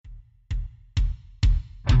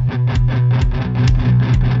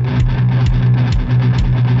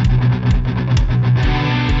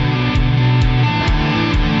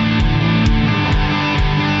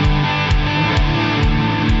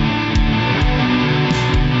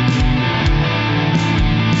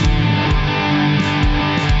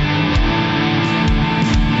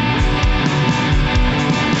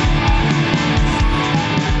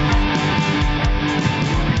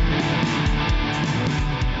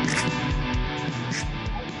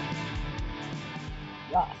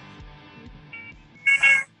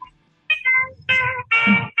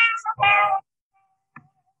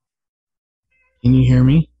Can you hear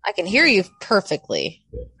me? I can hear you perfectly.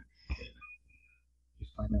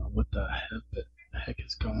 Find out what the heck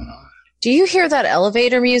is going on. Do you hear that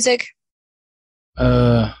elevator music?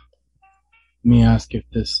 Let me ask if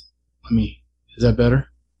is that better?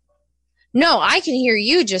 No, I can hear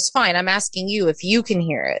you just fine. I'm asking you if you can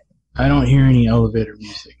hear it. I don't hear any elevator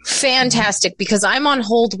music. Fantastic, because I'm on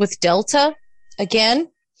hold with Delta again,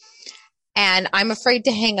 and I'm afraid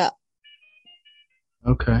to hang up.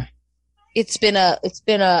 Okay. It's in a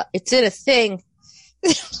thing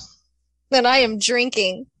that I am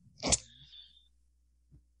drinking.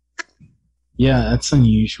 Yeah, that's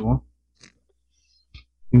unusual.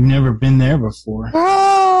 We've never been there before.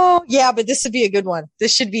 Oh, yeah, but this would be a good one.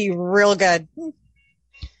 This should be real good.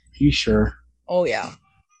 You sure? Oh, yeah.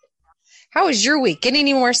 How was your week? Getting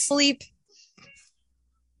any more sleep?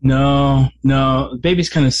 No. The baby's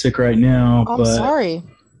kind of sick right now. I'm sorry.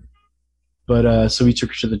 But so we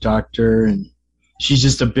took her to the doctor, and she's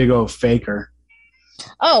just a big old faker.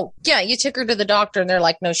 Oh, yeah, you took her to the doctor, and they're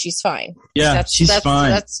like, no, she's fine. Yeah, she's fine.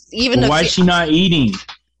 That's even. Well, why is she not eating?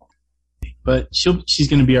 But she's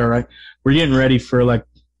going to be all right. We're getting ready for like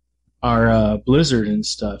our blizzard and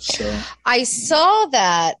stuff. So I saw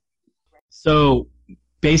that. So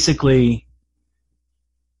basically,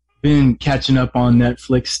 been catching up on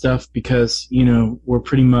Netflix stuff because we're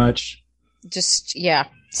pretty much just surviving.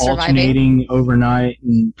 Alternating overnight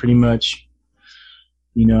and pretty much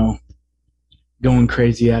going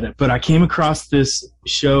crazy at it. But I came across this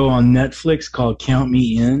show on Netflix called Count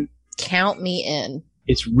Me In. Count Me In.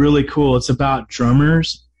 It's really cool. It's about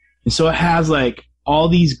drummers. And so it has like all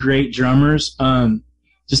these great drummers.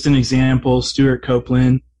 Just an example, Stuart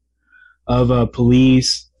Copeland of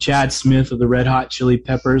Police, Chad Smith of the Red Hot Chili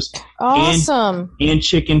Peppers. Awesome. And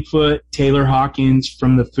Chickenfoot, Taylor Hawkins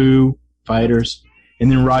from the Foo Fighters,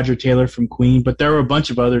 and then Roger Taylor from Queen. But there were a bunch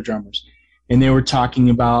of other drummers. And they were talking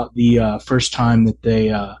about the first time that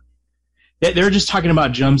they were just talking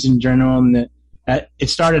about drums in general, and that it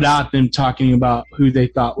started out them talking about who they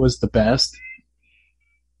thought was the best.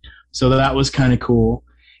 So that was kind of cool.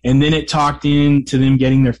 And then it talked into them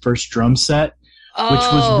getting their first drum set, which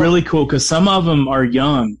was really cool because some of them are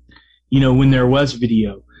young, when there was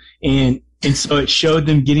video. And so it showed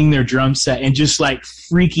them getting their drum set and just like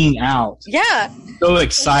freaking out. Yeah. So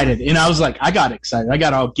excited. And I was like, I got excited. I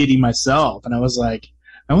got all giddy myself. And I was like,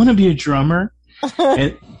 I want to be a drummer.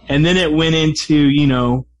 and then it went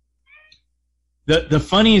into, the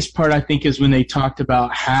funniest part, I think, is when they talked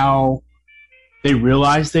about how they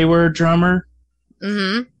realized they were a drummer.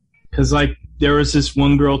 Mm-hmm. Because, like, there was this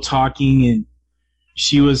one girl talking, and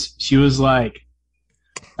she was like,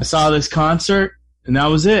 I saw this concert, and that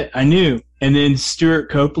was it. I knew. And then Stuart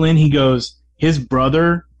Copeland, he goes, his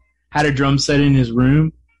brother had a drum set in his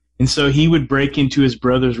room, and so he would break into his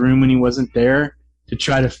brother's room when he wasn't there to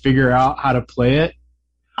try to figure out how to play it.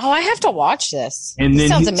 Oh, I have to watch this. And then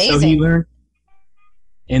sounds amazing. So he learned.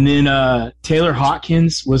 And then Taylor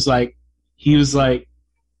Hawkins was like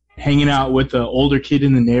hanging out with the older kid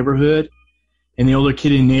in the neighborhood, and the older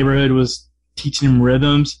kid in the neighborhood was teaching him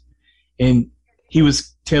rhythms, and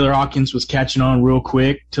Taylor Hawkins was catching on real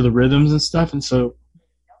quick to the rhythms and stuff, and so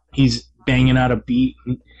he's banging out a beat,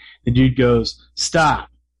 and the dude goes, "Stop,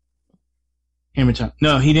 hammer time."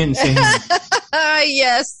 No, he didn't say hammer.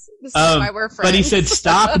 Yes, this is why we're friends. But he said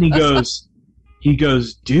stop, and he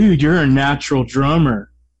goes, "Dude, you're a natural drummer."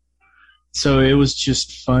 So it was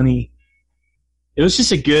just funny. It was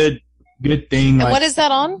just a good thing. And what is that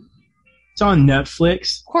on? It's on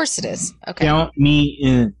Netflix. Of course it is. Okay. Count Me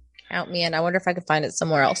In. Count Me In. I wonder if I could find it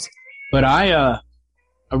somewhere else. But I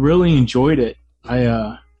really enjoyed it.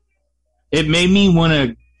 It made me want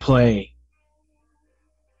to play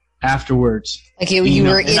afterwards. Like you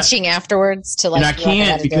were itching afterwards to like. And I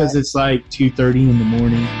can't because it's like 2:30 in the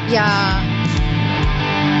morning. Yeah.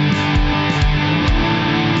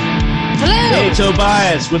 Hello. Hey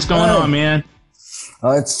Tobias, what's going on, man?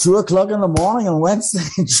 It's 2:00 in the morning on Wednesday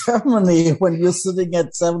in Germany when you're sitting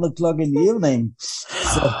at 7:00 in the evening.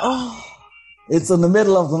 So it's in the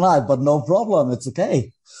middle of the night, but no problem. It's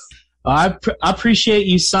okay. I appreciate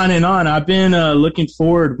you signing on. I've been looking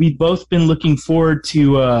forward. We've both been looking forward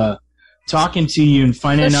to talking to you and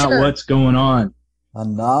finding out what's going on.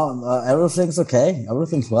 And now everything's okay.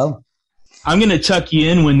 Everything's well. I'm going to tuck you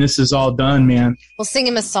in when this is all done, man. We'll sing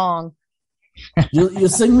him a song. You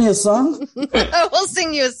sing me a song? We'll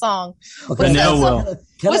sing you a song. Okay.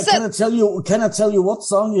 Can I tell you what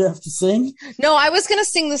song you have to sing? No, I was going to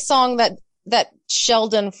sing the song that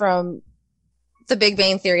Sheldon from The Big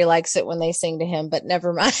Bang Theory likes it when they sing to him, but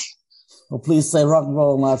never mind. Oh, please say Rock and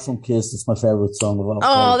Roll All Night from Kiss. It's my favorite song of all time.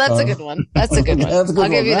 Oh, that's a good one. That's a good one. I'll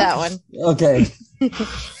give you that one. Okay.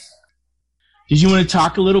 Did you want to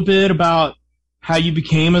talk a little bit about how you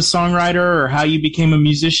became a songwriter or how you became a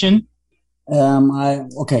musician? I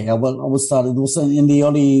will start. It was in the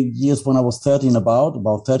early years when I was 13,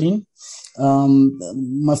 about 13.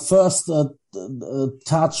 My first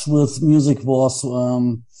touch with music was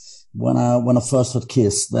when I first heard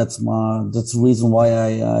Kiss. That's the reason why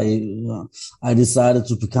I decided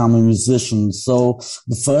to become a musician. So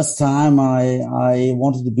the first time I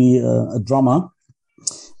wanted to be a drummer,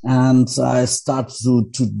 and I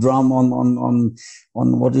started to drum on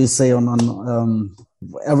what do you say, on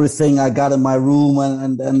everything I got in my room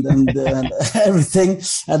and everything,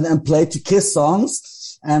 and played to Kiss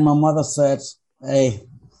songs. And my mother said, "Hey,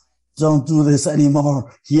 don't do this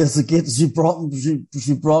anymore. Here's a guitar." She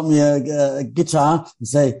brought me a guitar and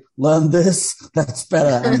say, "Learn this. That's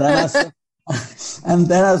better." And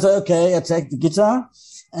then I said, "Okay, I take the guitar."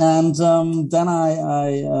 And then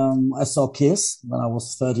I saw Kiss when I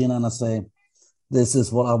was 13, and I say, "This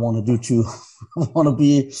is what I want to do too." I want to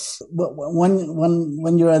be.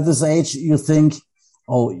 When you're at this age, you think,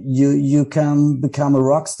 "Oh, you can become a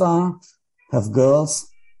rock star, have girls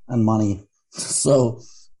and money." So,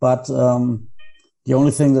 but the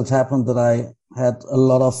only thing that happened that I had a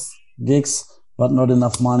lot of gigs, but not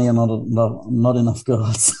enough money and not enough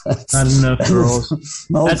girls. Not enough girls.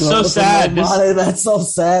 No that's girls, so sad. That's so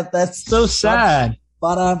sad. That's so sad.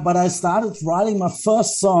 But I started writing my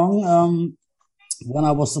first song when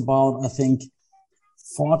I was about, I think,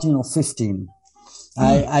 14 or 15.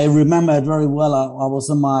 I remember it very well. I was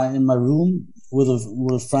in my room with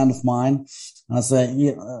a friend of mine, and I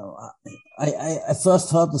say, I first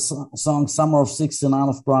heard the song "Summer of '69"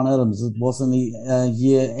 of Bryan Adams. It was in the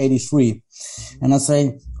year '83, and I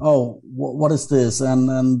say, "Oh, what is this?"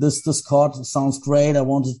 And this chord sounds great. I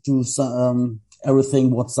wanted to do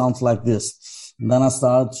everything what sounds like this. And then I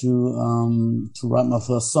started to write my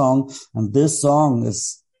first song, and this song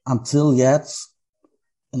is until yet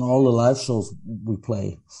in all the live shows we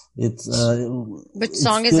play. Which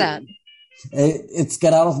song is that? It's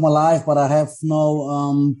Get Out of My Life, but I have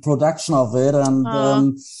no production of it,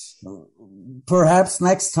 and perhaps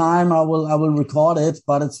next time I will record it.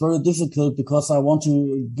 But it's very difficult because I want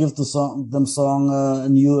to give the song a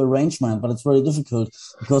new arrangement. But it's very difficult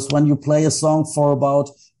because when you play a song for about,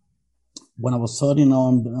 when I was 30, now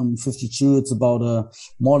I'm 52. It's about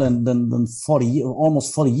more than 40,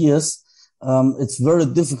 almost 40 years. It's very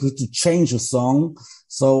difficult to change a song.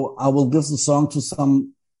 So I will give the song to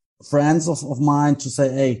some friends of mine to say,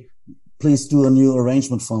 "Hey, please do a new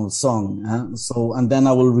arrangement for the song." And then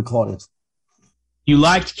I will record it. You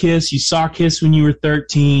liked Kiss. You saw Kiss when you were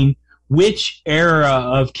 13. Which era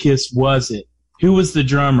of Kiss was it? Who was the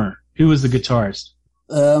drummer? Who was the guitarist?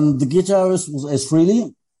 The guitarist was Ace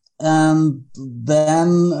Frehley. And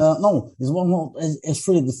then, no, it's one more, Ace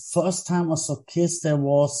Frehley. The first time I saw Kiss, there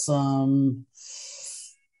was,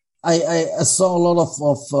 I saw a lot of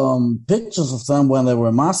pictures of them when they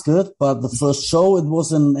were masked, but the first show, it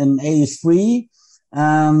was in '83,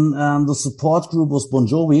 and the support group was Bon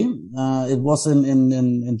Jovi. It was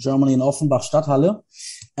in Germany, in Offenbach Stadthalle.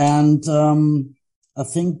 And I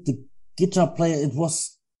think the guitar player, it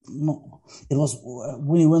was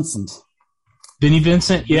Vinnie Vincent. Vinnie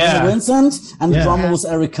Vincent, yeah. Vinnie Vincent, and the drummer was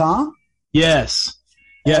Eric Carr. Yes.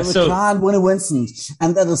 Yeah, Eric Carr and Vinnie Vincent.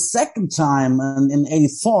 And at the second time in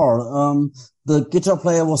 '84, the guitar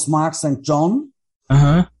player was Mark St. John.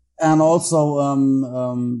 Uh-huh. And also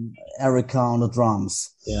Eric Carr on the drums.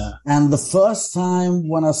 Yeah. And the first time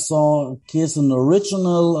when I saw Kiss in the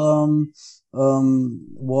original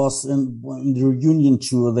was in the reunion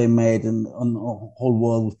tour they made on the whole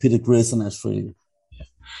world with Peter Criss and Ace Frehley.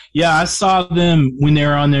 Yeah, I saw them when they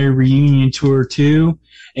were on their reunion tour too,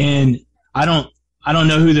 and I don't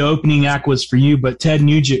know who the opening act was for you, but Ted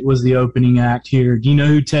Nugent was the opening act here. Do you know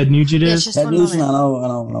who Ted Nugent is? Ted Nugent, I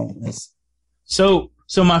know. Yes. So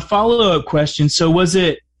my follow-up question: so was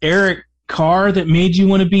it Eric Carr that made you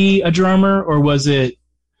want to be a drummer, or was it?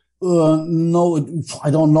 No, I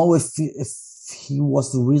don't know if he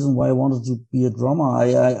was the reason why I wanted to be a drummer.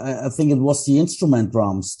 I think it was the instrument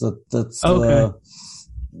drums that's okay.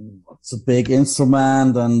 It's a big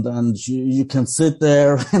instrument, and you can sit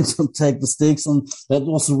there and take the sticks, and that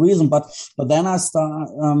was the reason. But then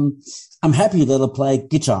I'm happy that I play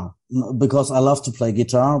guitar because I love to play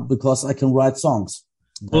guitar because I can write songs.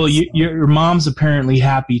 Well, your mom's apparently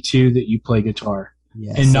happy too that you play guitar.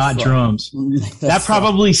 Yes, and not drums. That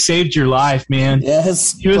probably saved your life, man.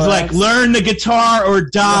 Yes. He was like, learn the guitar or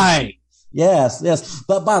die. Yes.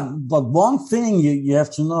 But one thing you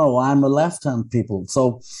have to know, I'm a left-hand people.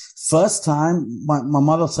 So first time my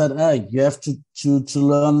mother said, hey, you have to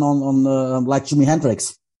learn on like Jimi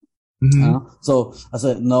Hendrix. Mm-hmm. So I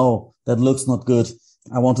said, no, that looks not good.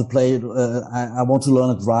 I want to play it. I want to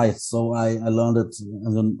learn it right. So I learned it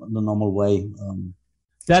in the normal way.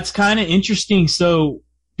 That's kind of interesting. So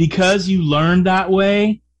because you learned that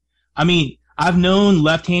way, I mean, I've known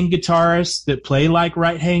left-hand guitarists that play like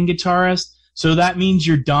right-hand guitarists. So that means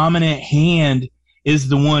your dominant hand is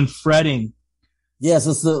the one fretting. Yes,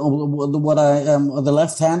 it's the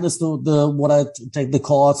left hand is the what I take the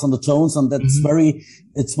chords and the tones, and that's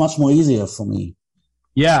it's much more easier for me.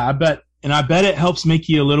 Yeah, I bet it helps make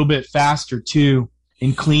you a little bit faster too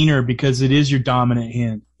and cleaner because it is your dominant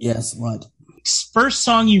hand. Yes, right. First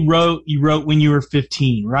song you wrote when you were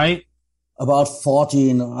 15, right? About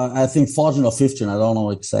 14, I think 14 or 15, I don't know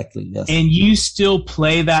exactly, yes. And you still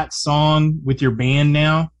play that song with your band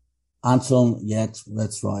now? Until yet,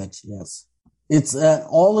 that's right, yes. It's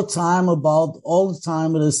all the time it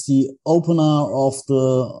is the opener of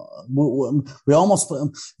we almost,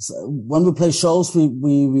 when we play shows,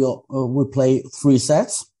 we play 3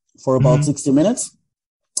 sets for about 60 minutes.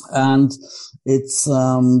 And it's,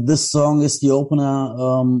 this song is the opener,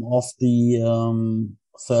 of the,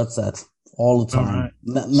 3rd set. All the time.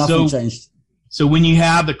 Right. Nothing changed. So when you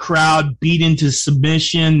have the crowd beat into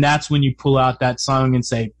submission, that's when you pull out that song and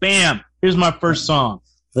say, bam, here's my first song.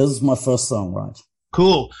 This is my first song, right.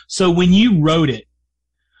 Cool. So when you wrote it,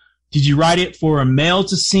 did you write it for a male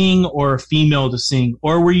to sing or a female to sing?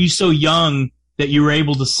 Or were you so young that you were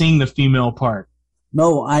able to sing the female part?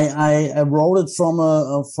 No, I wrote it from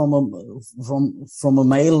a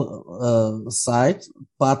male side,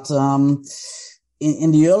 but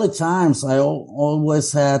in the early times, I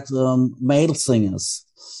always had male singers,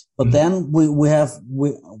 but then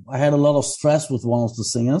I had a lot of stress with one of the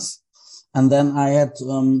singers, and then I had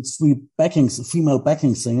 3 female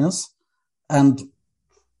backing singers, and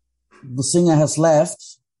the singer has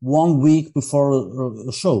left 1 week before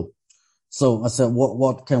a show. So I said,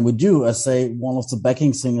 what can we do? I say one of the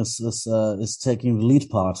backing singers is taking the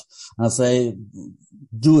lead part, and I say,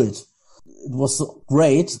 do it. It was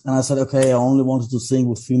great, and I said, okay, I only wanted to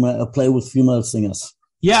play with female singers.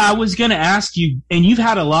 Yeah, I was going to ask you, and you've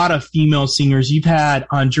had a lot of female singers. You've had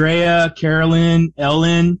Andrea, Carolyn,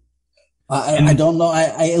 Ellen. I don't know.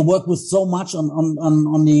 I work with so much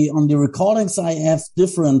on the recordings. I have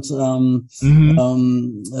different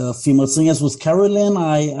female singers. With Carolyn,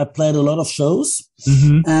 I played a lot of shows,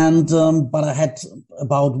 and but I had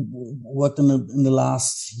worked in the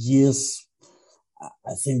last years,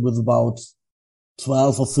 I think, with about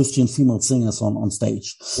 12 or 15 female singers on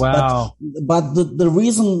stage. Wow. But the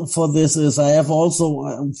reason for this is I have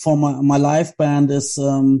also, for my live band is,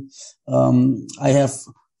 I have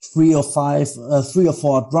 3 or 4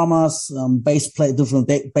 drummers, different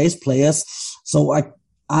bass players. So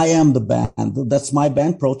I am the band. That's my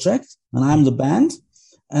band project, and I'm the band.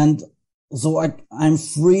 And so I'm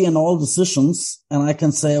free in all decisions, and I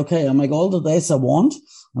can say, okay, I make all the days I want.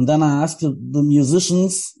 And then I ask the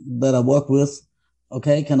musicians that I work with,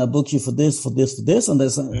 okay, can I book you for this? And they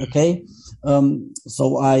say, okay.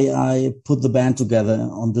 So I put the band together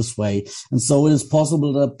on this way. And so it is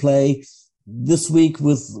possible to play this week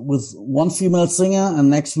with one female singer and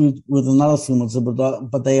next week with another female singer,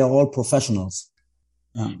 but they are all professionals.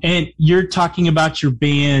 Yeah. And you're talking about your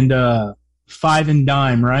band, Five and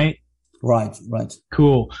Dime, right? Right.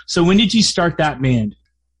 Cool. So when did you start that band?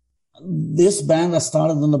 This band I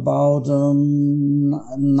started in about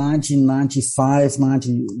 1995,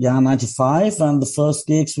 95, and the first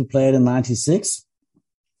gigs we played in 96.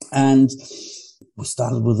 And we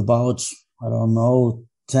started with about,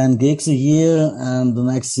 10 gigs a year, and the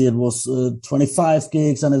next year it was 25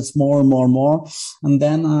 gigs, and it's more and more and more. And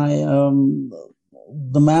then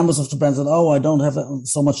the members of the band said, I don't have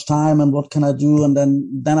so much time, and what can I do? And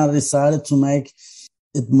then I decided to make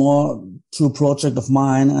it more to a project of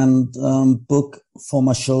mine and book for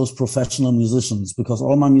my shows professional musicians, because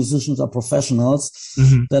all my musicians are professionals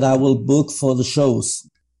that I will book for the shows.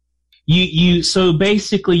 So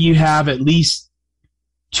basically you have at least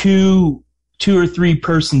two or 3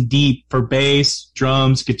 person deep for bass,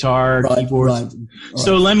 drums, guitar, keyboards. Right.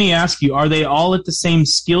 So let me ask you, are they all at the same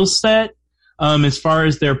skill set as far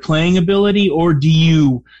as their playing ability, or do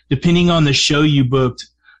you, depending on the show you booked,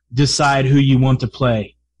 decide who you want to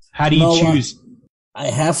play? How do you choose? I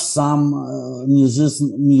have some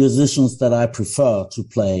musicians that I prefer to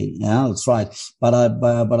play. Yeah, that's right. But I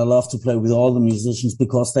love to play with all the musicians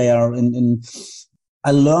because they are in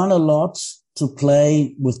I learn a lot to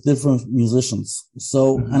play with different musicians.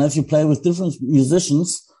 So, and if you play with different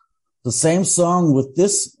musicians, the same song with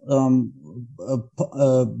this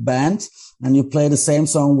band, and you play the same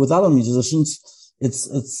song with other musicians,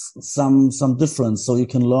 it's some difference. So you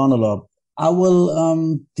can learn a lot. I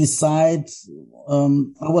will decide.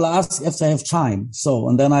 I will ask if they have time. So,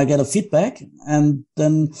 and then I get a feedback, and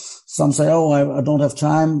then some say, "Oh, I don't have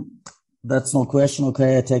time." That's no question.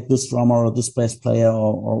 Okay, I take this drummer or this bass player,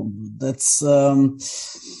 or that's the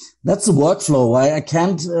workflow. I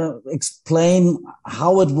can't explain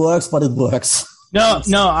how it works, but it works. No,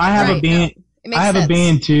 I have a band. I have a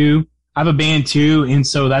band too. And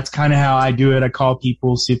so that's kind of how I do it. I call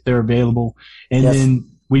people, see if they're available, and then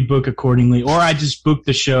we book accordingly. Or I just book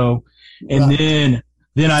the show, and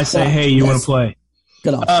then I say, "Hey, you want to play?"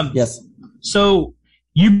 Good on. Yes. So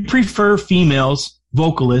you prefer females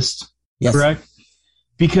vocalists, correct?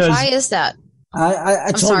 Because why is that?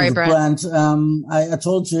 I told you, Brent. I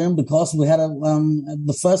told him because we had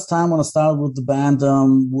the first time when I started with the band,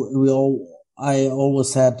 I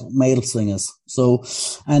always had male singers. So,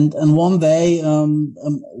 and one day,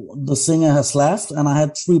 the singer has left, and I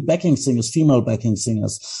had 3 backing singers, female backing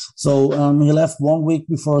singers. So, he left 1 week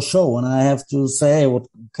before a show, and I have to say, "Hey, what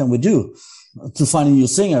can we do to find a new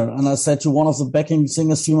singer?" And I said to one of the backing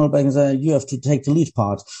singers, female backing singers, "You have to take the lead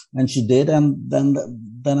part." And she did. And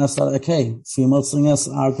then I said, okay, female singers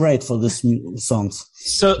are great for this songs.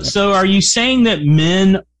 So are you saying that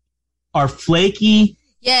men are flaky?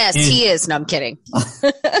 Yes, he is. No, I'm kidding.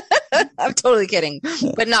 I'm totally kidding,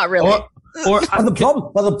 but not really. But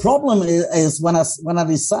the problem is when I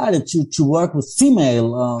decided to work with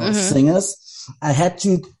female singers, I had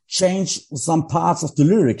to change some parts of the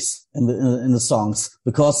lyrics in the songs,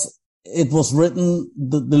 because it was written.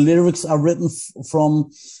 The lyrics are written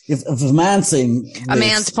from if a man sings, a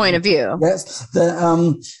man's point of view. Yes.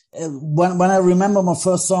 When I remember my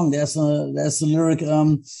first song, there's a lyric.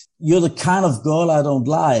 You're the kind of girl I don't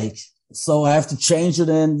like. So I have to change it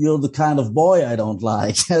in, "You're the kind of boy I don't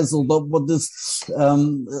like." So, but this,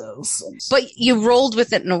 but you rolled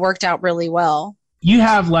with it and it worked out really well. You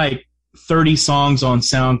have like 30 songs on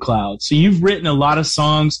SoundCloud. So you've written a lot of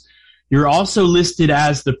songs. You're also listed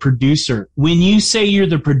as the producer. When you say you're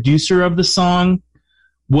the producer of the song,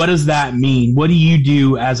 what does that mean? What do you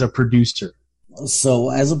do as a producer? So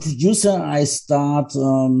as a producer, I start,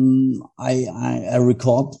 I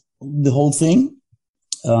record the whole thing.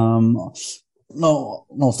 No,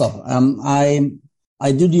 stop.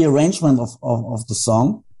 I do the arrangement of the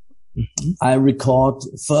song. Mm-hmm. I record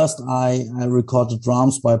the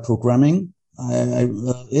drums by programming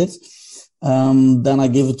it. Then I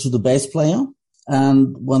give it to the bass player.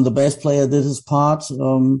 And when the bass player did his part,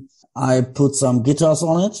 I put some guitars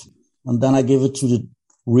on it, and then I give it to the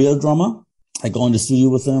real drummer. I go in the studio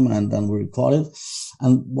with him, and then we record it.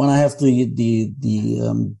 And when I have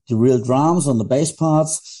the real drums on the bass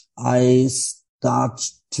parts, I start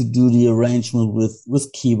to do the arrangement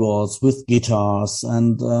with keyboards, with guitars,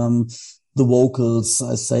 and the vocals.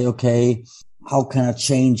 I say, okay, how can I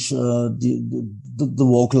change the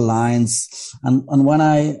vocal lines? And when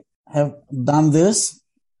I have done this,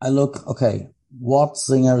 I look, okay, what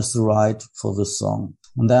singer is the right for this song?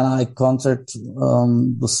 And then I contact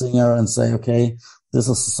the singer and say, okay, this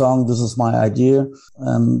is the song, this is my idea,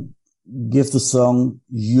 and give the song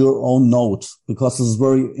your own note, because it's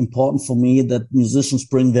very important for me that musicians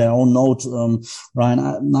bring their own note.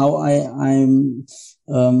 Ryan,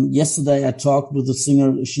 yesterday I talked with a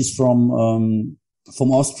singer. She's from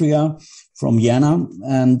Austria, from Vienna,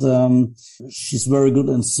 and she's very good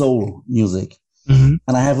in soul music. Mm-hmm.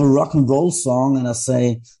 And I have a rock and roll song, and I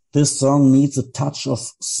say, this song needs a touch of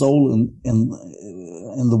soul in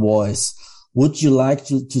the voice. Would you like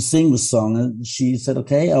to sing the song? And she said,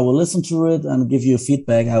 okay, I will listen to it and give you a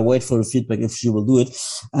feedback. I wait for a feedback if she will do it.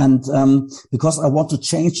 And because I want to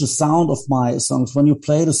change the sound of my songs. When you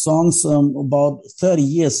play the songs about 30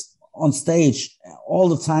 years on stage, all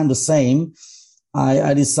the time the same,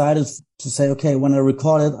 I decided to say, okay, when I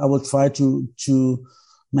record it, I will try to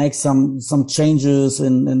make some changes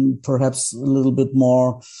in perhaps a little bit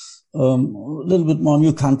more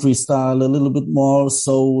new country style, a little bit more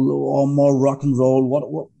soul or more rock and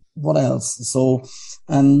roll. What else? So,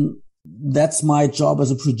 and that's my job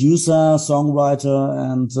as a producer, songwriter,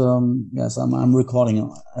 and yes, I'm recording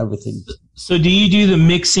everything. So, do you do the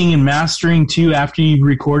mixing and mastering too after you've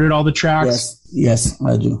recorded all the tracks? Yes,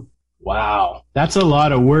 I do. Wow, that's a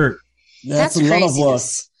lot of work. That's a lot of work.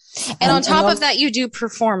 And on top of that, you do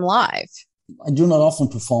perform live. I do not often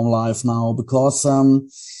perform live now because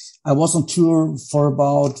I was on tour for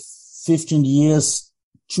about 15 years,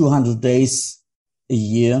 200 days a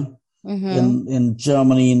year. in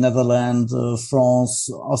Germany, Netherlands, France,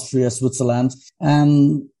 Austria, Switzerland.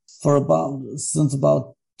 And since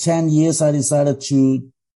about 10 years, I decided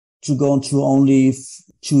to go into only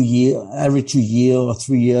every 2 years or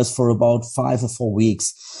 3 years for about 5 or 4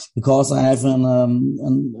 weeks, because I have a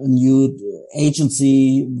new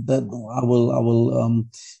agency that I will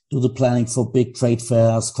do the planning for big trade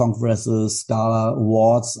fairs, congresses, gala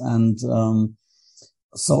awards, and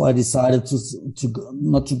so I decided to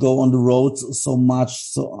not to go on the road so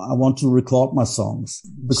much. So I want to record my songs,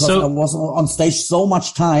 because I was on stage so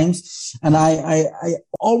much times, and I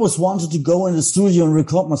always wanted to go in the studio and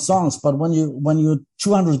record my songs. But when you're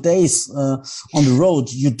 200 days on the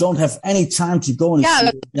road, you don't have any time to go in the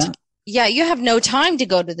studio. Yeah, you have no time to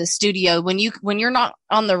go to the studio. When you're not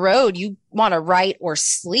on the road, you want to write or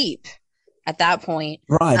sleep at that point.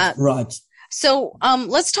 Right. So,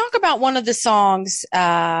 let's talk about one of the songs,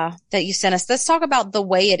 that you sent us. Let's talk about The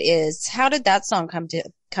Way It Is. How did that song come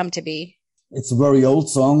to be? It's a very old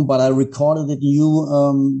song, but I recorded it new.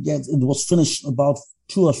 It was finished about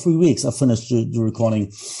 2 or 3 weeks. I finished the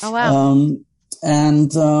recording. Oh, wow.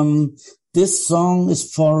 This song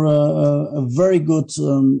is for a very good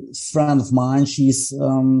friend of mine. She's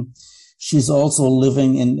also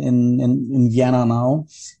living in Vienna now,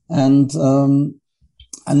 and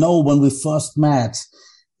I know when we first met,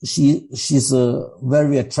 she's a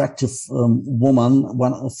very attractive woman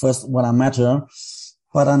when I met her,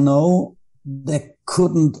 but I know there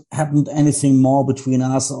couldn't happen anything more between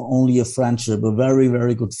us, only a friendship, a very,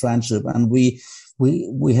 very good friendship. And we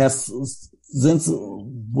have, since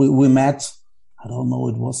we met, I don't know,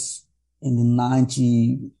 it was in the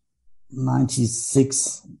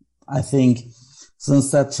 96, I think.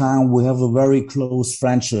 Since that time, we have a very close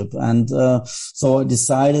friendship. And so I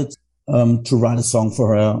decided to write a song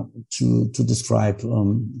for her to describe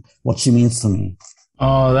what she means to me.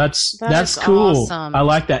 Oh, that's cool. Awesome. I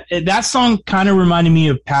like that. That song kind of reminded me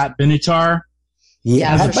of Pat Benatar.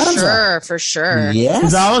 Yeah, for sure. Yes.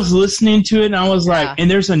 Because I was listening to it and I was like,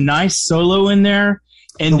 and there's a nice solo in there.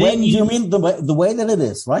 And you mean the way that it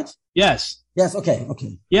is, right? Yes. Yes. Okay.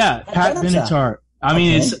 Yeah, Pat Benatar. I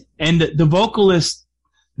mean, the vocalist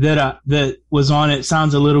that was on it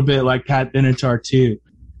sounds a little bit like Pat Benatar too.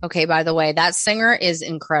 Okay, by the way, that singer is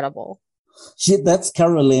incredible. That's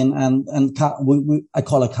Caroline, and I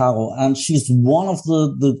call her Caro, and she's one of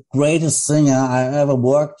the greatest singer I ever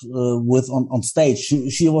worked with on stage.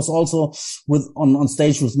 She was also on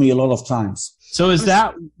stage with me a lot of times. So is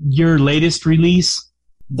that your latest release?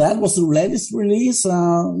 That was the latest release.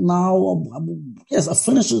 Now, yes, I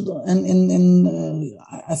finished it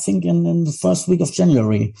I think in the first week of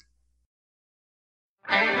January.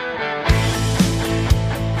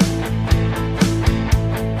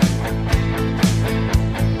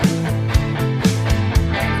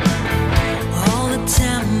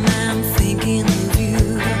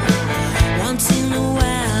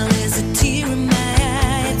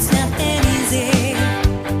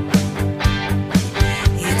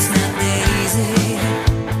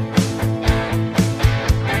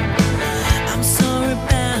 I'm sorry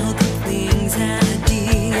about the things I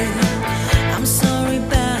did.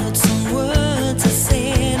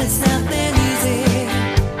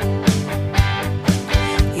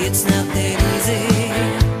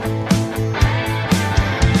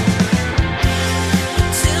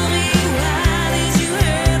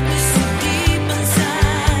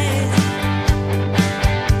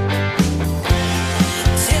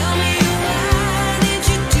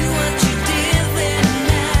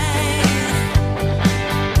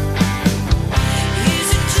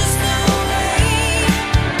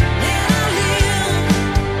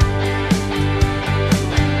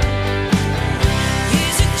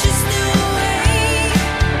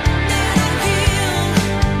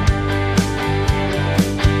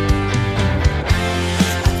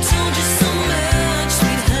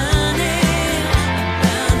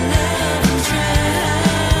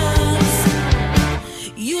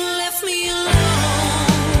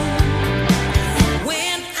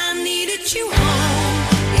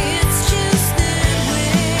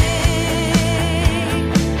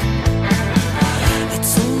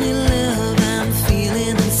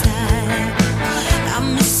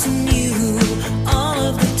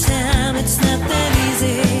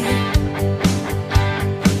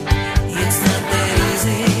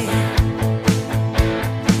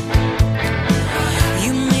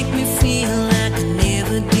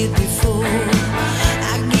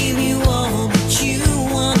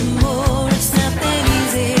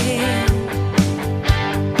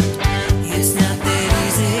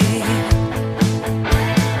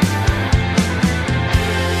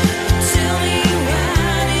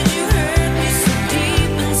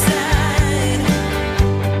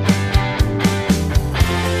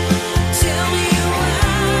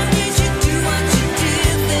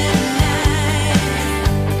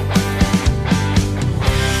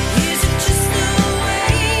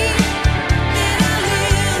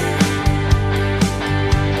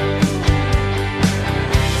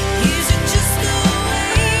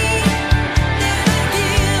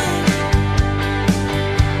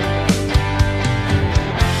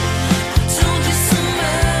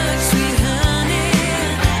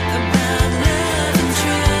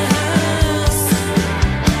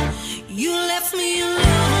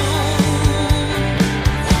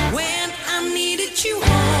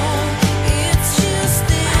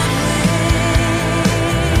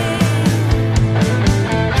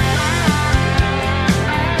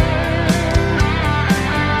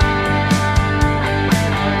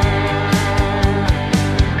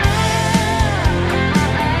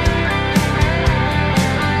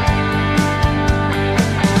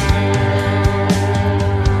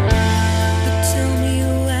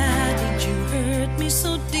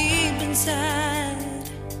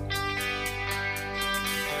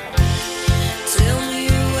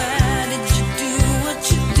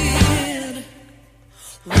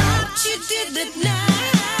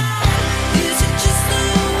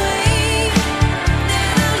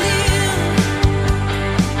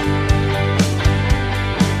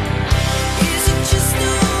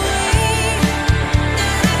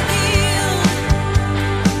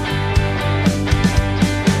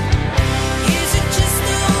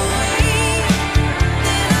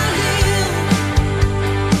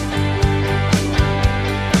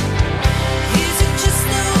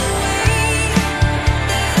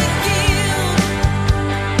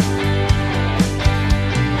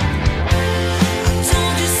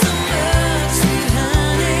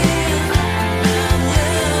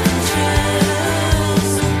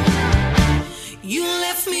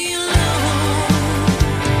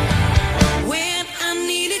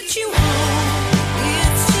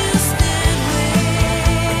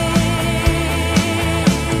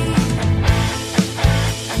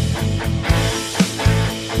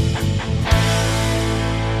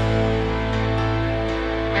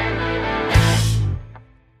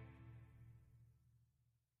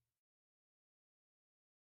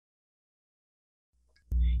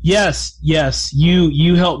 Yes.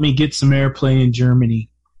 You helped me get some airplay in Germany.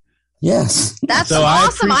 Yes. That's so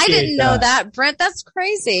awesome. I didn't know that, Brent. That's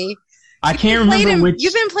crazy. I can't remember which.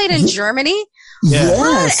 You've been played in Germany?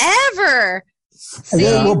 Yes. Whatever.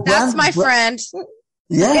 See, that's my friend.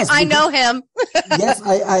 Yes. I know him. Yes,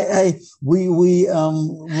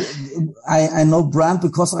 I know Brent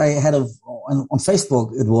because I had on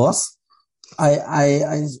Facebook it was.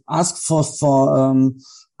 I asked for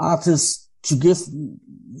artists to give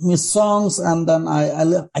me songs, and then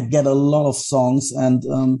I get a lot of songs, and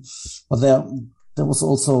but there was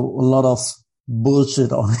also a lot of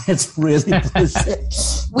bullshit on it. Really bullshit.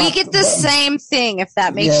 We get the same thing, if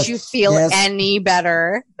that makes you feel any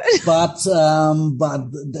better. but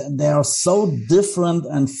they are so different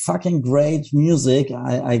and fucking great music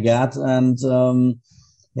I got, and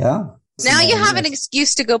yeah. Now you have an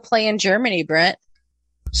excuse to go play in Germany, Brent.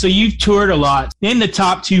 So you've toured a lot. In the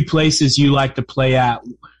top 2 places you like to play at,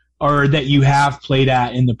 or that you have played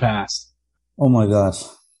at in the past? Oh my God.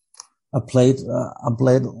 I played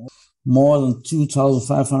more than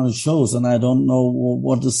 2,500 shows, and I don't know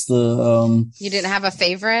what is the, You didn't have a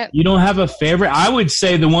favorite? You don't have a favorite? I would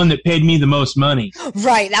say the one that paid me the most money.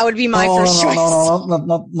 Right. That would be my first choice. No,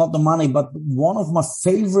 not the money, but one of my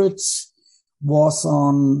favorites was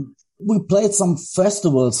we played some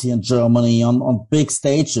festivals here in Germany on big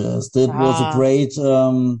stages. That was a great,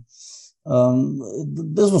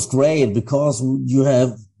 this was great because you have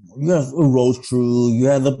a road crew, you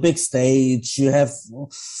have a big stage, you have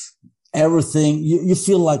everything. You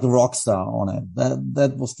feel like a rock star on it.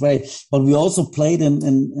 That was great. But we also played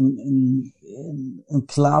in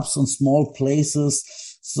clubs and small places.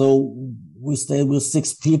 So we stayed with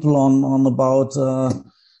 6 people on about,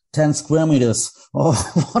 10 square meters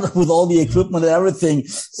with all the equipment and everything.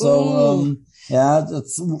 So,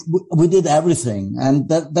 we did everything. And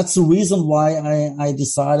that's the reason why I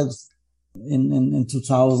decided in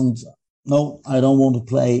 2000, no, I don't want to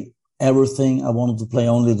play everything. I wanted to play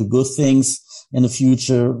only the good things in the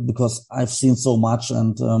future because I've seen so much.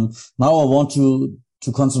 And, now I want to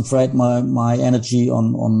concentrate my energy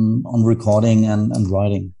on recording and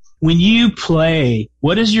writing. When you play,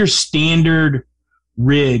 what is your standard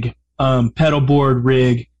rig, pedal board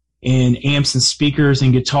rig, and amps and speakers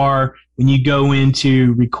and guitar when you go in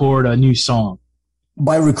to record a new song?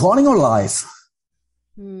 By recording or live?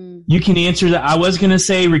 You can answer that. I was going to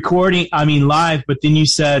say live, but then you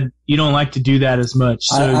said you don't like to do that as much.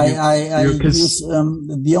 So I use,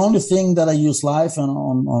 the only thing that I use live and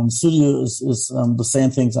on studio is the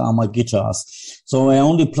same things are my guitars. So I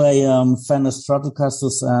only play, Fender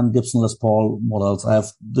Stratocasters and Gibson Les Paul models. I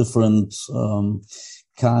have different,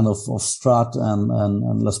 kind of Strat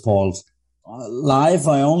and Les Pauls. Live,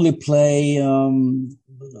 I only play,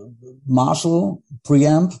 Marshall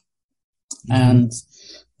preamp and,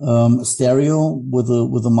 stereo with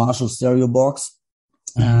a Marshall stereo box.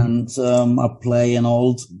 And, I play an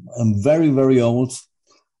very, very old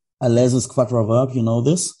Alesis Quadraverb. You know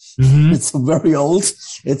this? It's very old.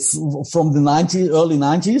 It's from the early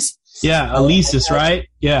 90s. Yeah, Alesis, right?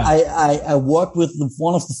 Yeah. I worked with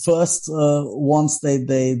one of the first ones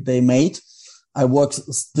they made. I work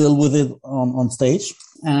still with it on stage,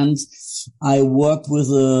 and I worked with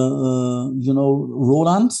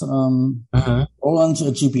Roland Roland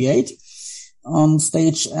GP8 on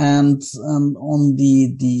stage, and on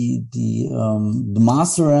the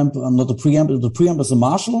master amp, not the preamp. The preamp is a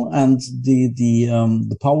Marshall, and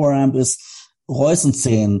the power amp is Reusen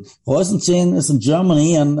 10. Reusen 10 is in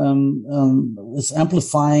Germany and is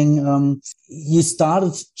amplifying. He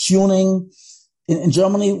started tuning in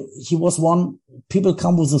Germany, he was one. People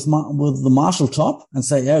come with with the Marshall top and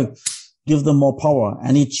say, "Oh, give them more power,"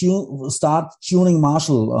 and he start tuning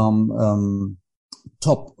Marshall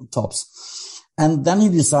tops, and then he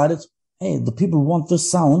decided, "Hey, the people want this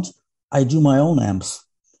sound. I do my own amps."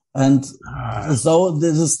 And so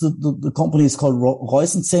this is the company is called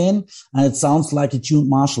Reusen-10, and it sounds like a tuned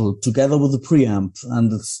Marshall together with the preamp,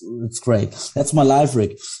 and it's great. That's my live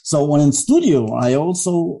rig. So when in studio, I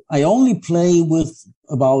only play with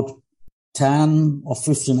about 10 or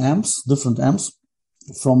 15 amps, different amps,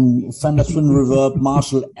 from Fender Twin Reverb,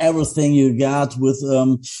 Marshall, everything you got with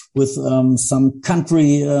some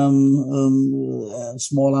country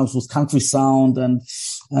small amps with country sound,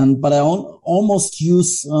 but I almost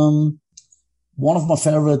use one of my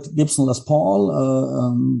favorite Gibson Les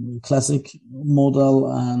Paul classic model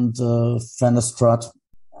and Fender Strat,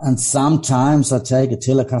 and sometimes I take a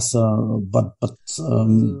Telecaster, but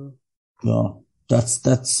yeah. That's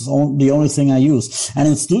the only thing I use. And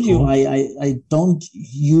in studio, cool. I don't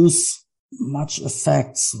use much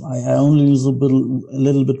effects. I only use a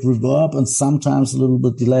little bit reverb and sometimes a little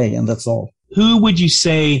bit delay, and that's all. Who would you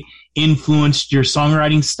say influenced your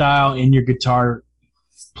songwriting style and your guitar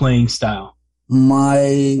playing style? My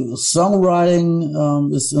songwriting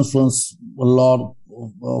is influenced a lot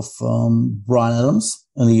of Bryan Adams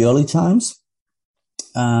in the early times.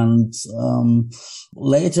 And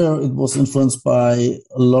later it was influenced by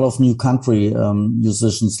a lot of new country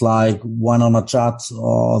musicians like Wynonna Judd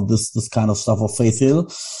or this kind of stuff, or Faith Hill.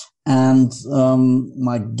 And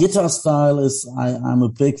my guitar style is I'm a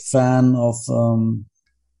big fan of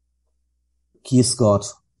Keith Scott,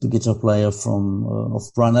 the guitar player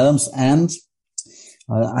of Bryan Adams, and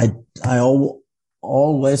I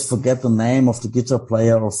always forget the name of the guitar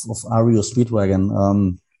player of REO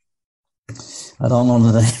Speedwagon. I don't know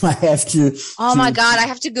the name. I have to. Oh my God, I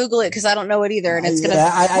have to Google it because I don't know it either, and it's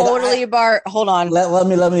gonna bar. Hold on. Let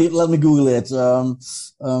me Google it.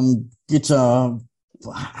 Guitar.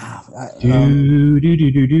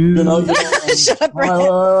 Shut up,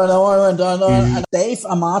 Dave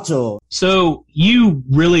Amato. So you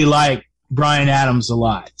really like Bryan Adams a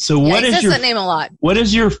lot. So what is your that name a lot? What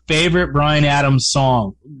is your favorite Bryan Adams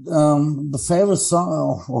song? The favorite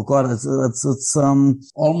song, oh God, it's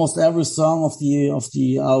almost every song of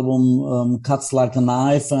the album Cuts Like a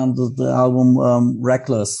Knife, and the album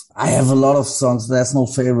Reckless. I have a lot of songs. There's no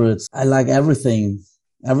favorites. I like everything,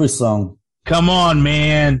 every song. Come on,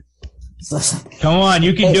 man. Come on,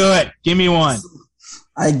 you can do it. Give me one.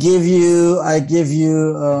 I give you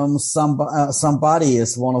Somebody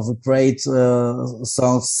is one of the great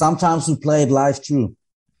songs. Sometimes we play it live too.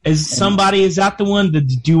 Is that the one, the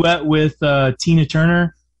duet with Tina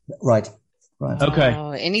Turner? Right. Okay.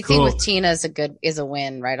 Oh, anything with Tina is a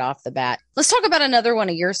win right off the bat. Let's talk about another one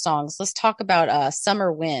of your songs. Let's talk about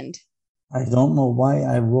Summer Wind. I don't know why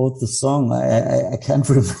I wrote the song. I can't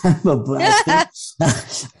remember, but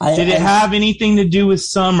did it have anything to do with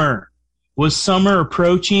summer? Was summer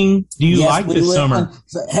approaching? Do you like this summer?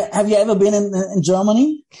 Have you ever been in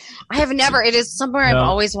Germany? I have never. It is somewhere I've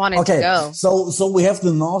always wanted to go. So we have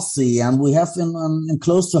the North Sea, and we have in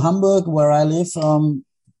close to Hamburg, where I live,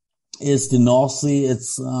 is the North Sea.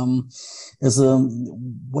 It's when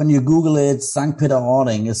you Google it, St.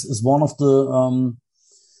 Peter-Ording is one of the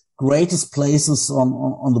greatest places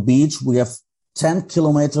on the beach. We have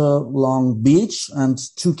 10-kilometer long beach and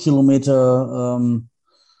 2-kilometer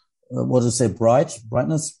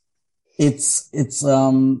brightness. It's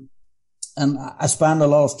and I spend a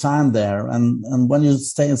lot of time there, and when you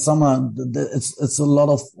stay in summer, it's a lot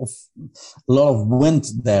of wind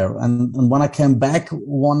there. And when I came back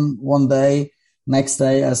one day, next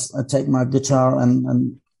day, as I take my guitar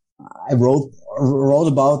and I wrote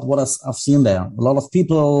about what I've seen there. A lot of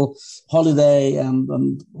people, holiday,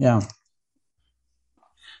 and yeah.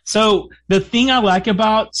 So the thing I like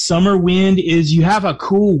about Summer Wind is you have a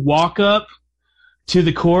cool walk up to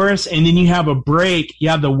the chorus, and then you have a break. You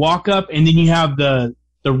have the walk up, and then you have the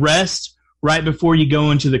rest right before you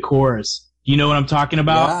go into the chorus. You know what I'm talking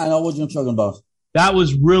about? Yeah, I know what you're talking about. That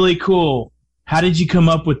was really cool. How did you come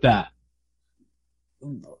up with that?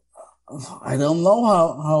 I don't know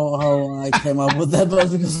how I came up with that,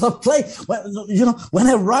 but because I play, when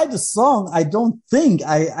I write a song, I don't think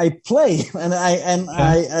I play, and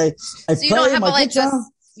I so play you don't have my guitar.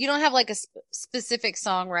 You don't have like a specific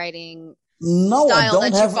songwriting style I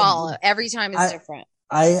don't that you follow. Every time is different.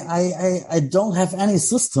 I don't have any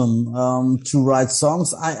system to write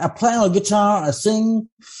songs. I play on a guitar, I sing,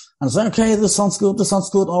 And I say, okay, this sounds good.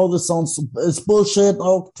 Oh, this sounds, it's bullshit.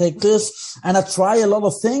 Oh, take this. And I try a lot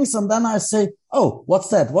of things. And then I say, oh, what's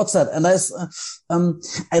that? And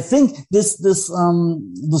I think this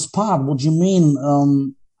part, what you mean,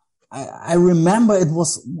 I remember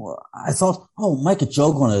I thought, oh, make a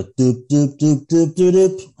joke on it. Doop, doop, doop, doop, doop,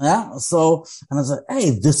 doop. Yeah. So, and I said,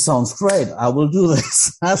 hey, this sounds great. I will do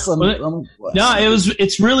this.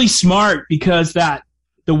 It's really smart because the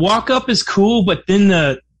walk up is cool, but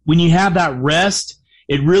then when you have that rest,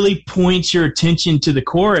 it really points your attention to the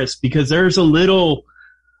chorus because there's a little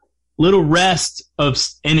rest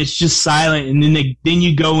and it's just silent. And then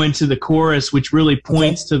you go into the chorus, which really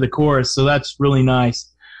points to the chorus. So that's really nice.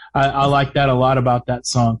 I like that a lot about that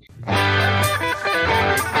song.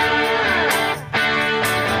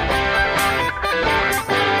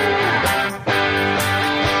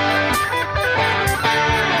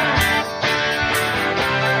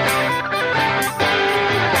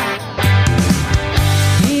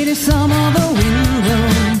 It is some of the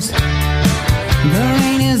windows. The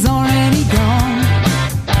rain is already gone.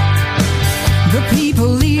 The people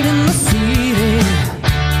leaving the city.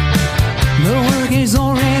 The work is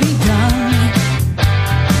already done.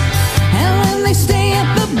 And when they stay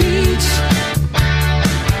at the beach,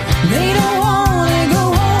 they don't want to go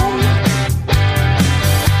home.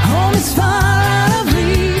 Home is far out of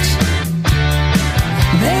reach.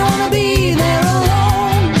 They want to be there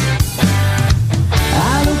alone.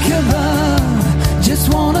 I look above, just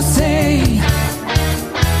want to say,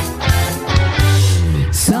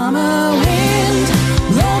 summer wind,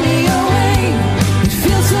 blow me away. It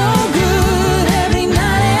feels so good every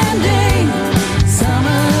night and day.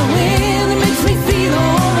 Summer wind makes me feel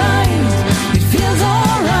alright. It feels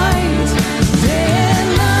alright day and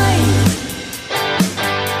night.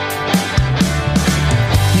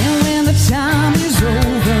 And when the time is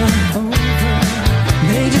over,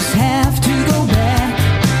 they just have to go back.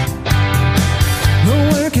 The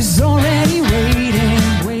work is already waiting.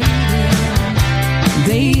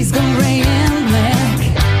 Days gone gray and black.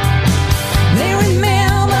 They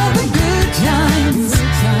remember the good times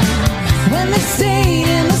when they stayed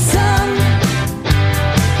in the sun.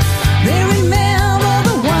 They remember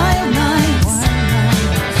the wild nights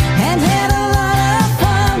and had a lot of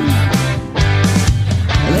fun.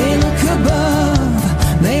 They look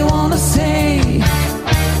above, they want to say,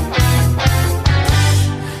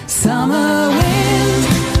 summer wind,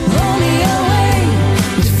 blow me away.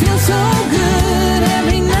 It feels so good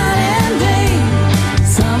every night and day.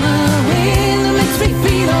 Summer wind makes me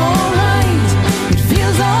feel alright. It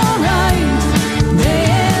feels alright day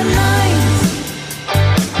and night.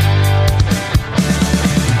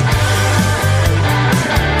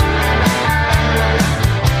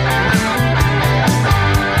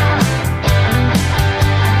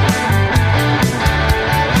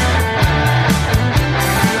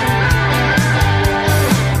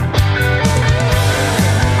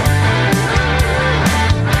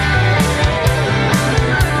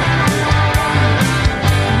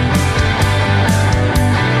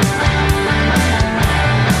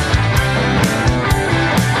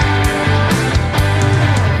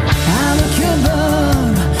 I look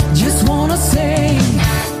above, just wanna say,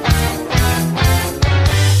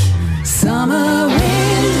 summer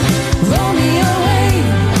wind, blow me away.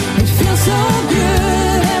 It feels so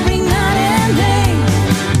good every night and day.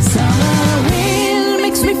 Summer wind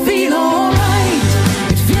makes me feel alright.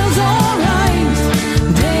 It feels alright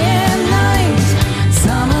day and night.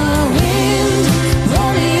 Summer wind, blow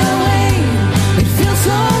me away. It feels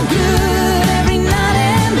so good every night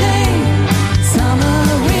and day. Summer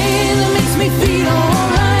wind makes me feel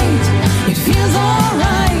alright. It feels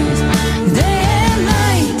alright day and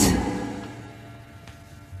night.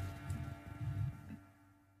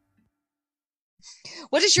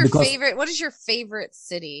 What is your Because- favorite? What is your favorite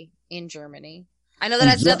city in Germany? I know that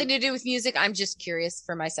has nothing to do with music. I'm just curious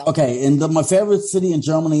for myself. Okay, and my favorite city in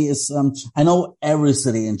Germany is, I know every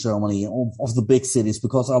city in Germany, of the big cities,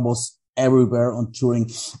 because I was everywhere on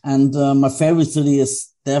touring. And my favorite city is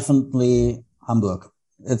definitely Hamburg.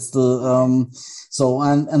 It's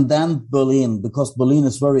and then Berlin, because Berlin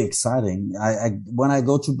is very exciting. When I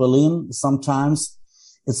go to Berlin, sometimes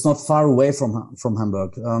it's not far away from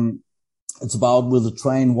Hamburg. It's about with the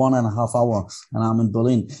train 1.5 hours, and I'm in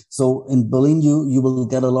Berlin. So in Berlin, you will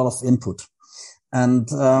get a lot of input. And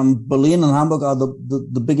Berlin and Hamburg are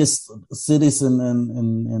the biggest cities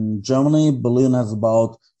in Germany. Berlin has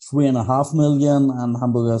about 3.5 million, and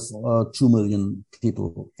Hamburg has 2 million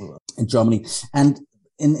people in Germany. And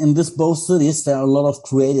in this both cities, there are a lot of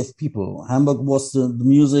creative people. Hamburg was the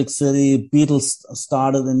music city. Beatles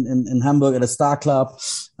started in Hamburg at a Star Club,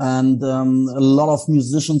 and a lot of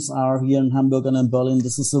musicians are here in Hamburg and in Berlin.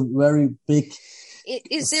 This is a very big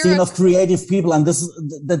scene of creative people, and this is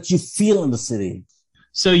that you feel in the city.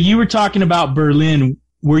 So you were talking about Berlin.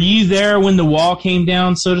 Were you there when the wall came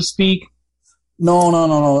down, so to speak?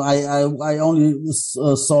 No. I only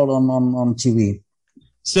saw it on TV.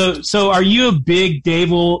 So are you a big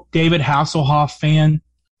David Hasselhoff fan?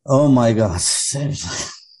 Oh my God.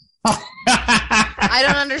 I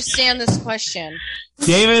don't understand this question.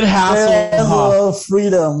 David Hasselhoff.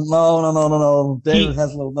 Freedom. No. David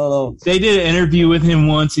Hasselhoff. No. They did an interview with him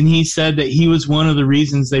once, and he said that he was one of the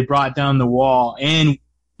reasons they brought down the wall. And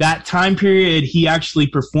that time period, he actually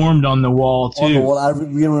performed on the wall, too. On the wall, I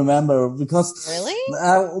really remember. Because really?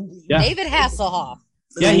 Yeah. David Hasselhoff.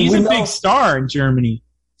 Yeah, he's a big star in Germany.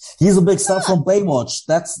 He's a big star from Baywatch.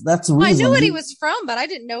 That's the reason. I knew what he was from, but I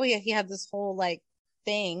didn't know he had this whole like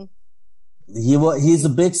thing. He's a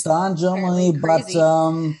big star in Germany, but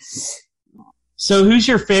So who's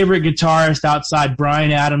your favorite guitarist outside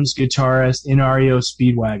Bryan Adams' guitarist in REO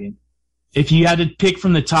Speedwagon? If you had to pick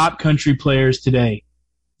from the top country players today.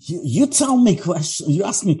 You tell me questions. You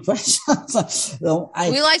ask me questions.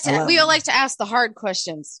 We like to ask the hard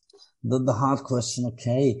questions. The hard question.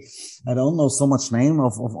 Okay, I don't know so much name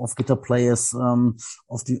of guitar players of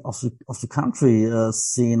the country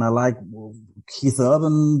scene. I like Keith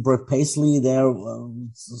Urban, Brett Paisley. They're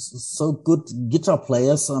so good guitar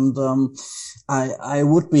players, and I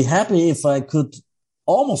would be happy if I could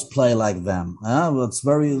almost play like them. It's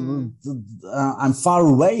very. I'm far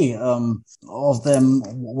away of them,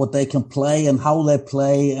 what they can play and how they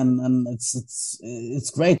play, and it's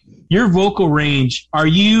great. Your vocal range, are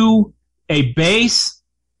you a bass,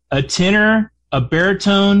 a tenor, a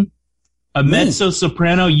baritone, a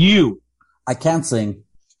mezzo-soprano? I can't sing.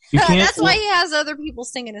 You can't? That's why he has other people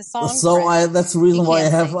singing his songs. So that's the reason why I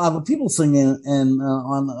have other people singing and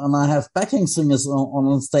I have backing singers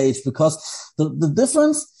on stage, because the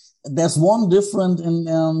difference, there's one difference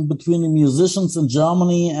in between the musicians in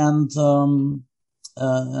Germany and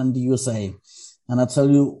the USA. And I tell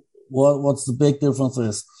you what's the big difference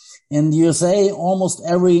is. In the USA, almost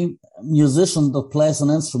every musician that plays an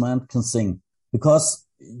instrument can sing, because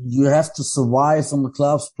you have to survive in the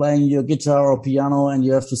clubs playing your guitar or piano, and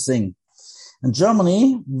you have to sing. In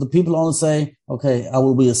Germany, the people only say, okay, I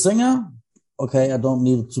will be a singer. Okay, I don't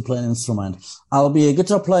need to play an instrument. I'll be a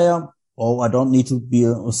guitar player. Oh, I don't need to be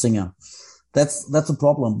a singer. That's a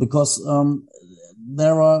problem, because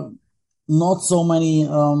there are not so many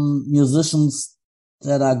musicians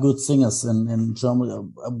that are good singers in Germany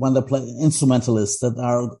when they play, instrumentalists that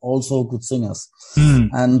are also good singers.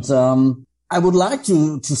 And I would like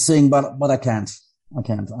to sing, but I can't.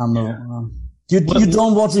 I'm no. You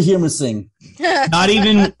don't want to hear me sing. Not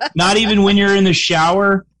even when you're in the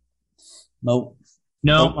shower. No.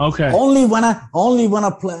 Okay. Only when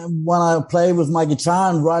I play with my guitar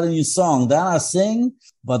and write a new song, then I sing.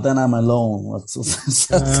 But then I'm alone.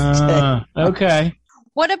 Okay.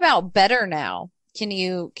 What about Better Now? Can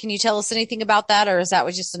you tell us anything about that, or is that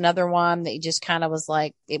was just another one that you just kind of was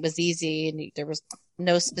like, it was easy and there was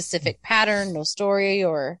no specific pattern, no story,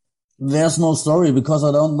 or? There's no story, because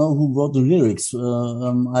I don't know who wrote the lyrics.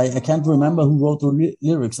 I can't remember who wrote the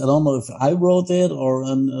lyrics. I don't know if I wrote it or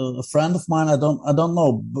a friend of mine. I don't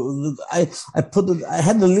know. I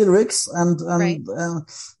had the lyrics and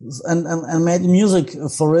made the music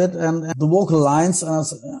for it and the vocal lines. And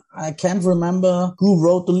I can't remember who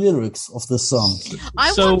wrote the lyrics of this song.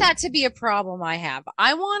 I want that to be a problem I have.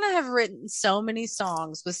 I want to have written so many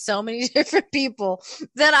songs with so many different people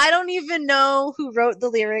that I don't even know who wrote the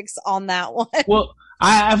lyrics on that one. Well,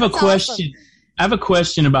 I have a question. Awesome. I have a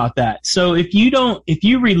question about that. So if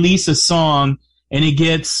you release a song and it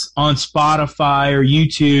gets on Spotify or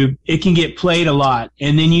YouTube, it can get played a lot,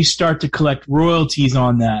 and then you start to collect royalties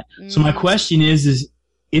on that. So my question is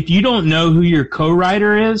if you don't know who your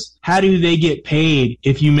co-writer is, how do they get paid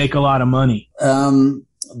if you make a lot of money?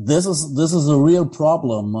 This is a real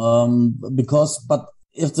problem, but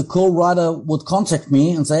if the co-writer would contact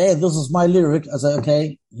me and say, hey, this is my lyric, I say,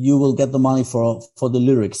 okay, you will get the money for the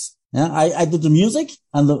lyrics. Yeah, I did the music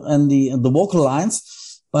and the vocal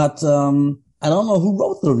lines, but I don't know who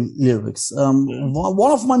wrote the lyrics.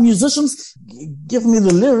 One of my musicians gave me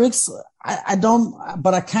the lyrics.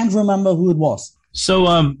 But I can't remember who it was.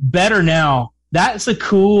 So, Better Now. That's a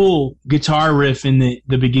cool guitar riff in the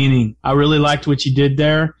beginning. I really liked what you did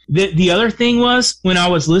there. The other thing was, when I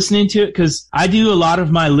was listening to it, because I do a lot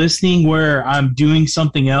of my listening where I'm doing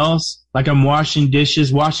something else, like I'm washing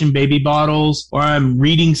dishes, washing baby bottles, or I'm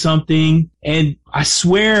reading something. And I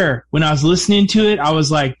swear, when I was listening to it, I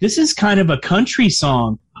was like, this is kind of a country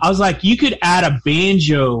song. I was like, you could add a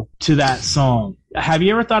banjo to that song. Have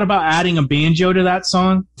you ever thought about adding a banjo to that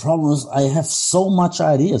song? Problem is, I have so much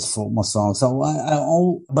ideas for my songs, so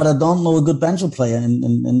but I don't know a good banjo player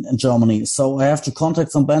in Germany. So I have to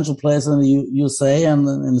contact some banjo players in the USA and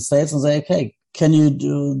in the States and say, okay, can you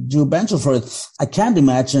do a banjo for it? I can't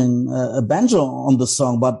imagine a banjo on the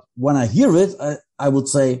song, but when I hear it, I would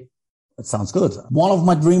say, it sounds good. One of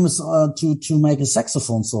my dreams is to make a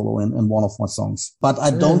saxophone solo in one of my songs, but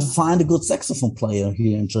I don't find a good saxophone player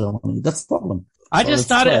here in Germany. That's the problem. I just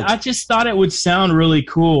thought it would sound really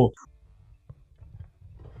cool.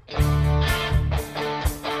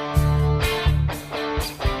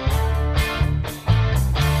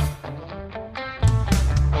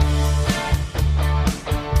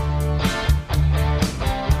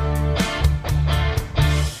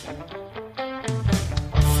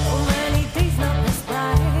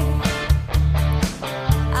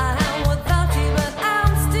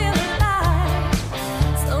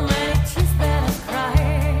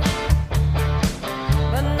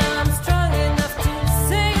 But now I'm strong enough to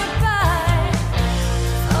say goodbye.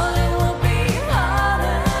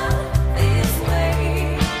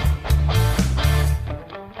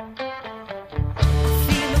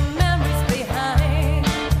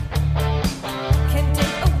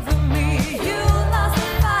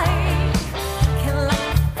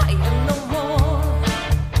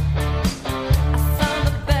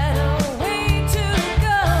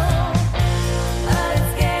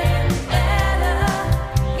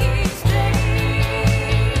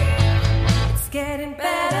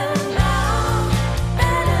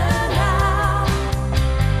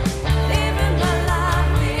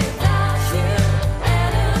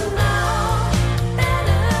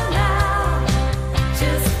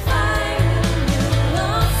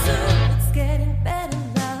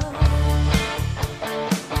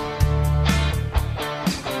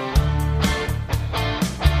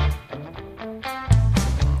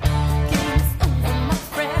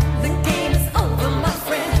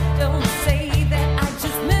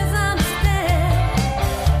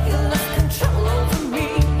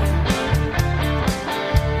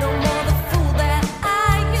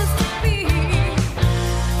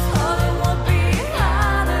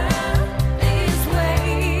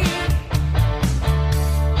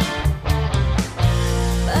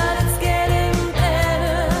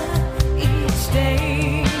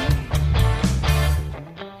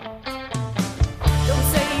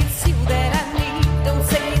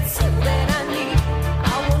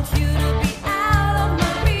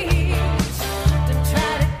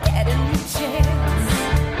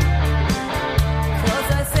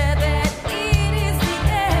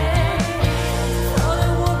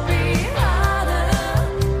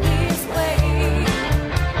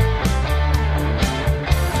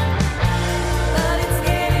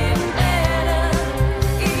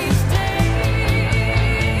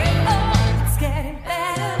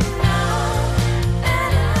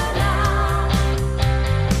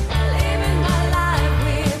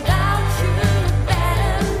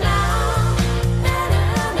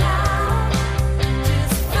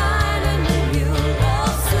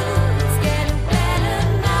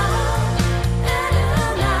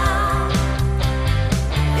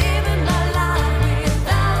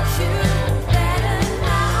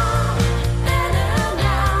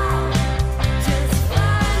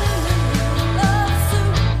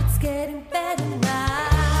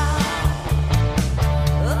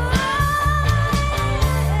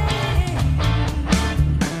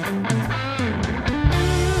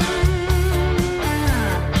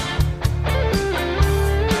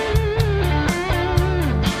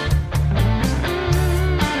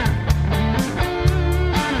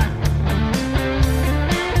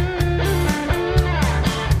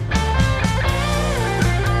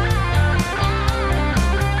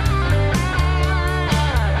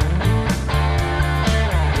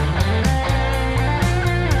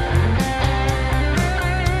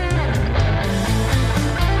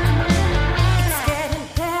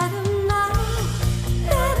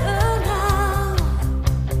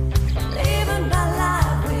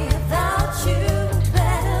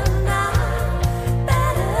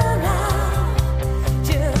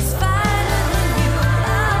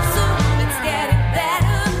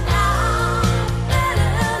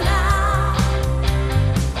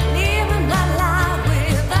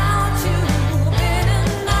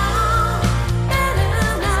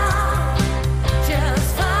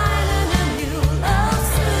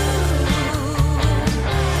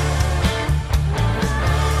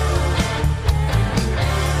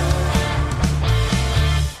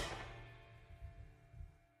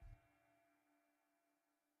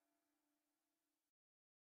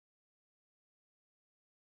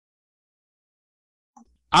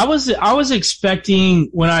 I was expecting,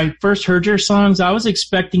 when I first heard your songs, I was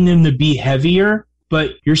expecting them to be heavier,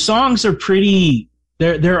 but your songs are pretty,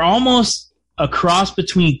 they're almost a cross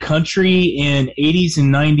between country and 80s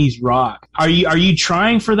and 90s rock. Are you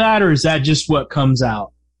trying for that, or is that just what comes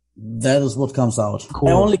out? That is what comes out. Cool.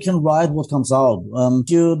 I only can write what comes out.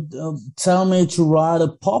 You tell me to write a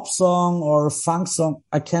pop song or a funk song,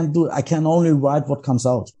 I can't do it. I can only write what comes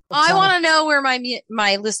out. I want to know where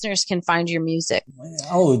my listeners can find your music.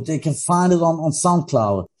 Oh, they can find it on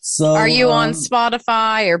SoundCloud. So are you on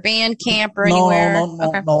Spotify or Bandcamp or anywhere?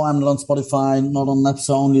 No, I'm not on Spotify, not on Napster,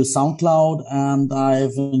 only SoundCloud, and I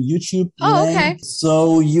have a YouTube. Oh, okay.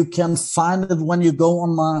 So you can find it when you go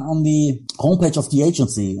on the homepage of the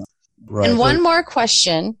agency. Right. And one more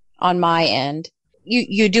question on my end.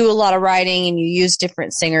 You do a lot of writing and you use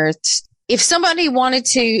different singers. If somebody wanted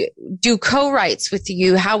to do co-writes with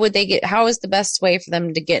you, how is the best way for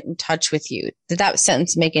them to get in touch with you? Did that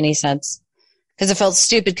sentence make any sense? Because it felt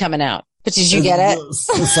stupid coming out. But did you get it?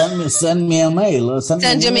 Send me a mail. Send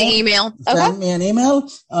him an email. Okay. Send me an email.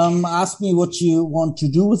 Ask me what you want to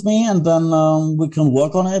do with me, and then we can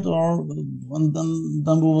work on it, and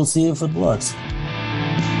then we will see if it works.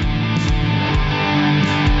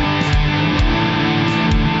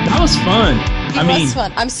 That was fun. It was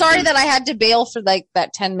fun. I'm sorry that I had to bail for like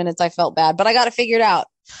that 10 minutes. I felt bad, but I got it figured out.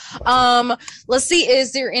 Let's see.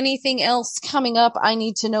 Is there anything else coming up I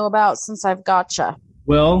need to know about since I've gotcha?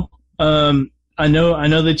 Well, I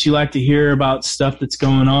know that you like to hear about stuff that's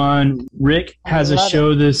going on. Rick has a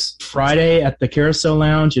show this Friday at the Carousel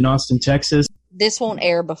Lounge in Austin, Texas. This won't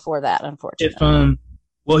air before that, unfortunately.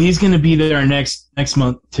 Well, he's going to be there next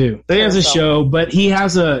month too. So he has a show, but he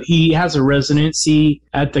has a residency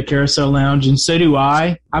at the Carousel Lounge, and so do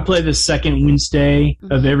I. I play the second Wednesday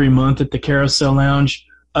of every month at the Carousel Lounge,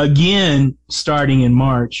 again starting in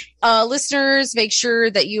March. Listeners, make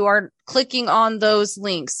sure that you are clicking on those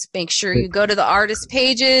links. Make sure you go to the artist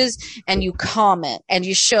pages and you comment and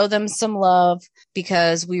you show them some love,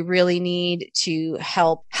 because we really need to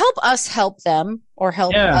help us help them, or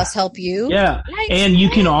help us help you. Yeah. Right. And you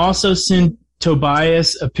can also send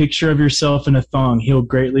Tobias a picture of yourself in a thong. He'll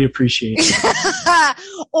greatly appreciate it.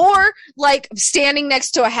 Or like standing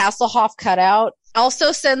next to a Hasselhoff cutout.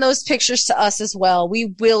 Also send those pictures to us as well.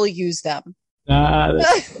 We will use them.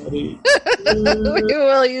 That's funny. We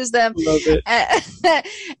will use them. Love it.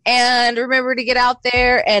 And remember to get out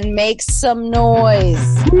there and make some noise.